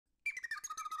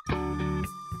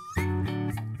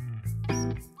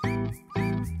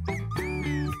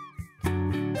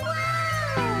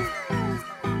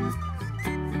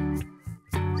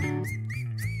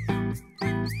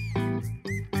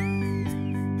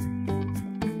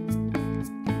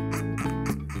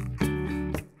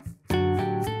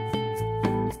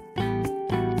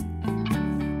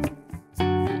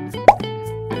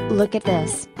Look at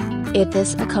this. Is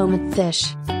this a common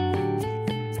fish?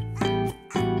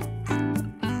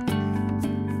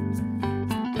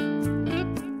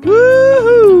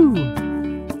 Woohoo!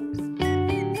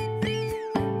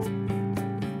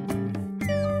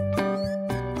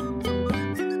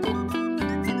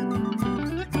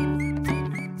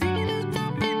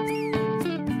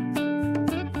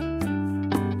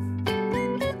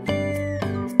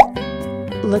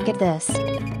 Look at this.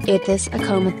 Is this a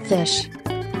common fish?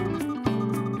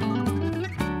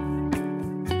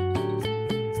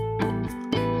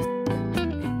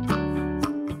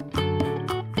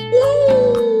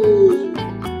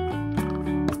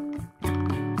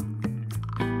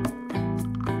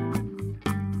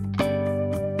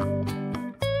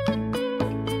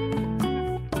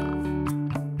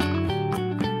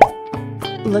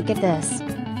 Look at this.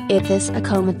 Is this a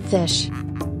common fish?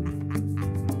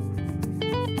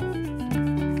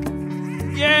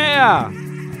 Yeah!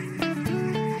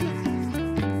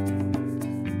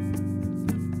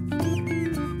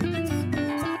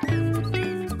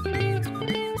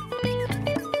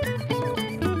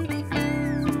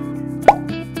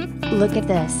 Look at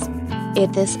this. Is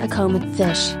this a common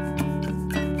fish?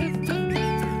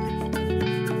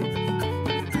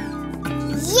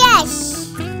 Yes!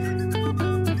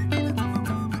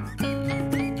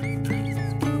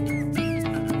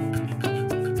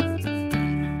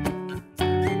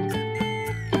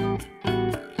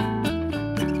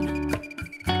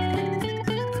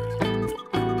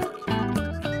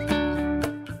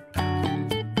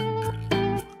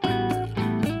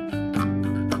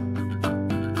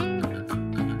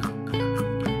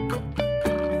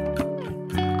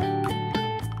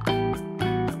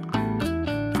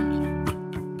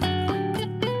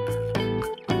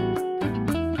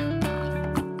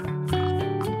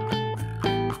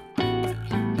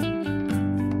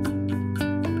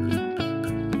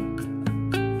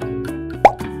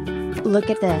 Look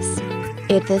at this.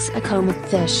 Is this a common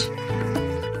fish?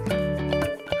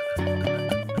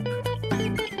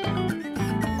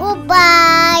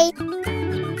 Goodbye!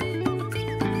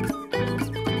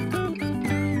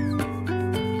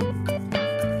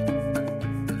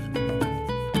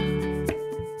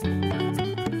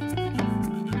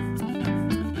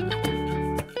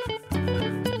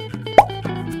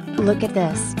 Look at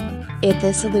this. Is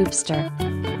this a lobster?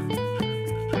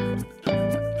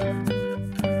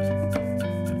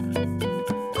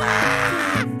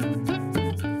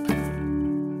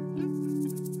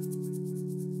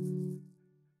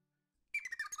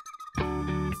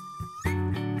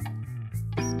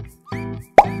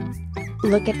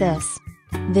 Look at this.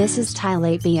 This is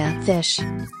tilapia fish.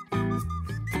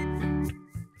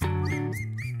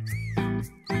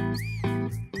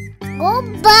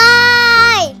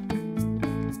 Goodbye!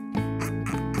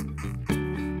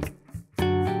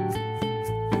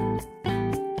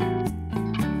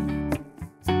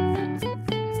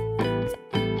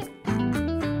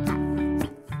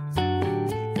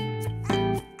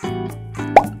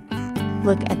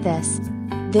 Look at this.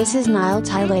 This is Nile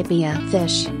tilapia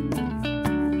fish.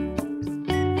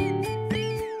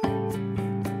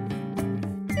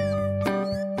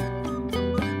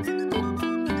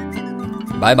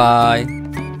 Bye bye.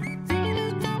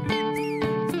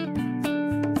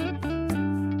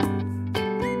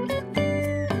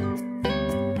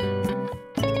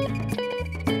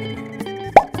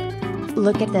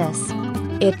 Look at this.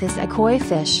 Is this a koi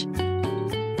fish?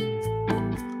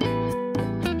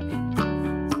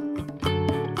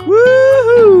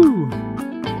 Woohoo!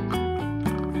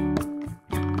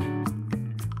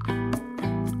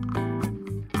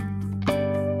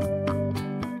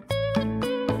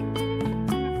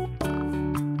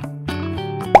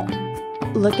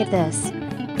 Look at this.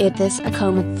 Is this a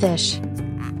common fish?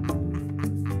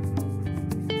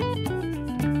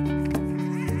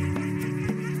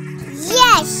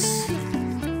 Yes!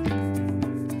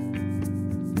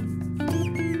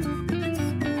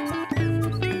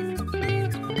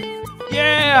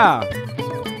 Yeah!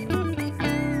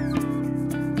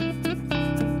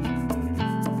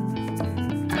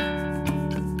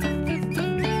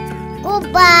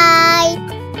 Goodbye!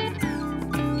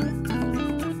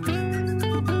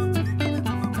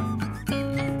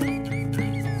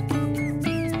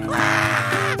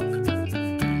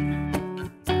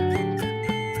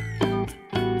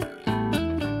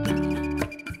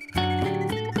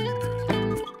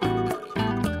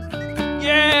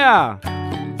 Yeah!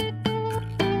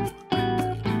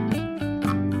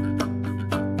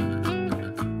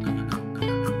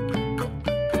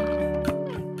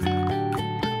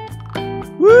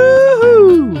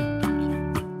 Woohoo!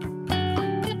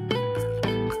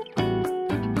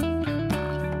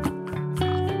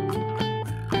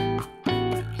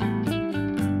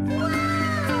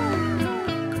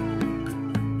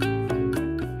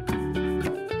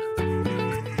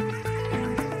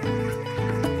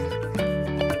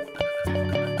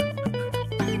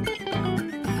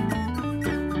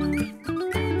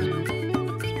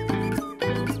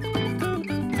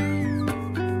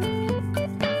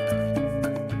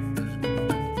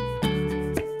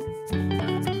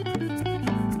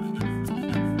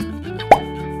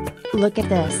 Look at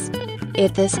this.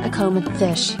 Is this a common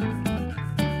fish?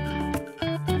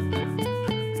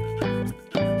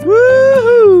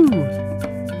 Woohoo!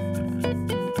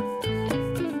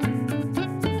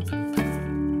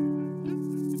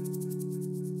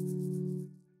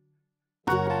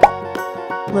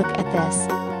 Look at this.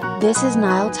 This is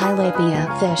Nile tilapia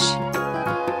fish.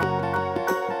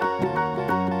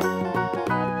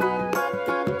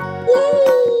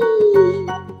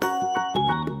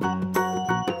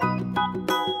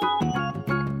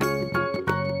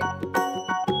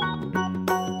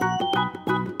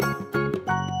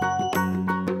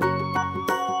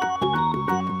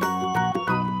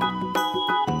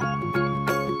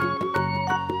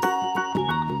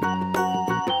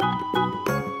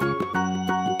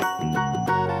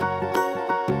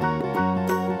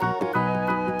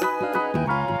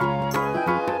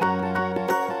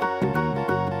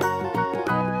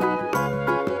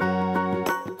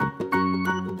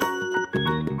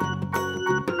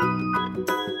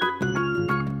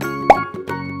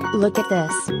 Look at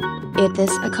this. Is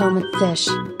this a common fish?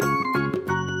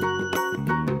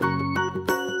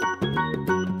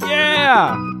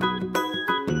 Yeah!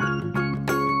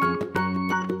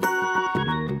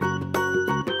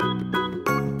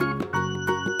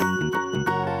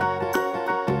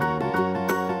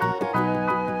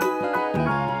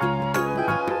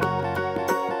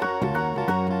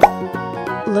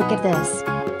 Look at this.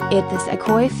 Is this a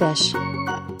koi fish?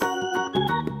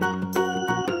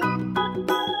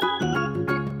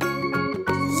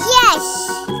 Yes!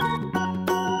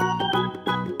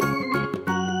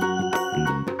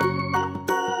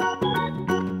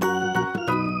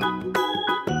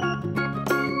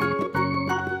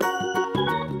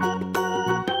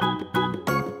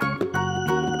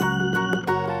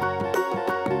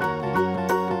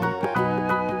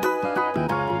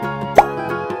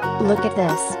 Look at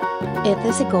this. Is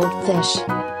this a goldfish?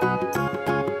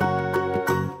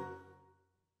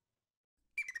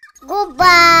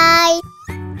 Goodbye!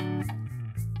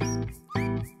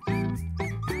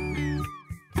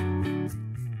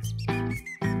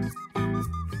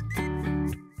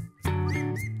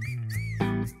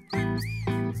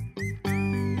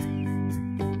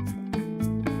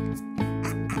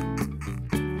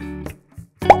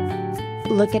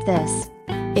 Look at this.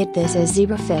 Is this a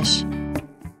zebrafish?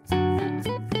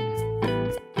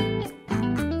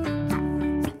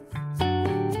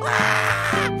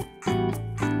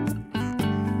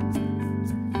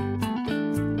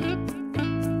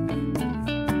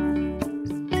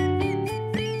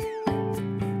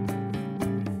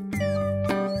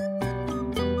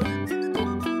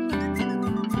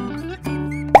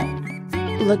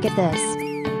 Look at this.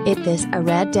 Is this a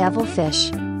red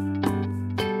devilfish?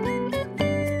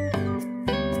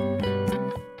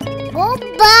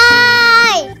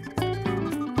 Goodbye!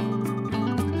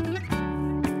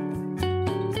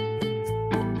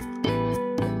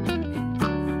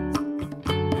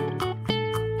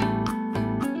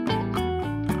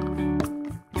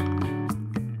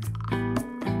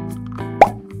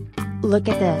 Look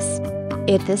at this.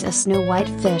 Is this a snow white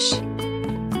fish?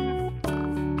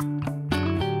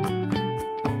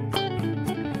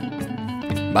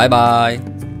 Bye bye.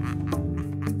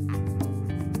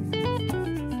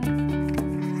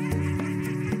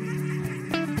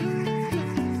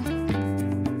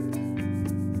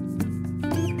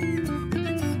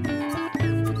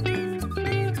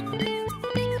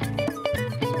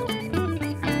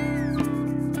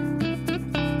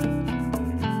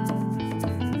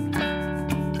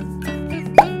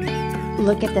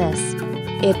 Look at this.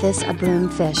 Is this a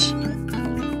broomfish?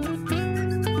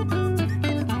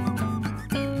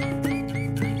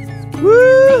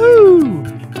 Woohoo!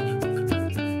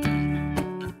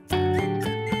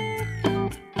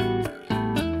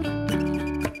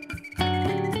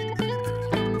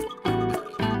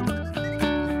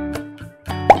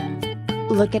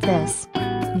 Look at this.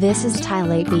 This is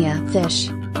tilapia fish.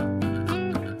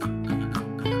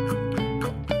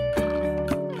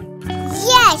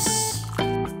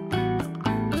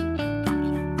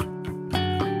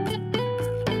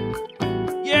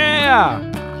 Yeah!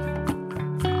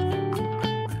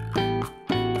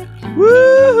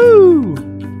 Woohoo!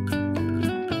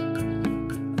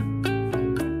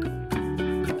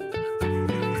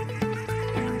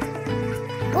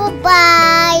 Goodbye.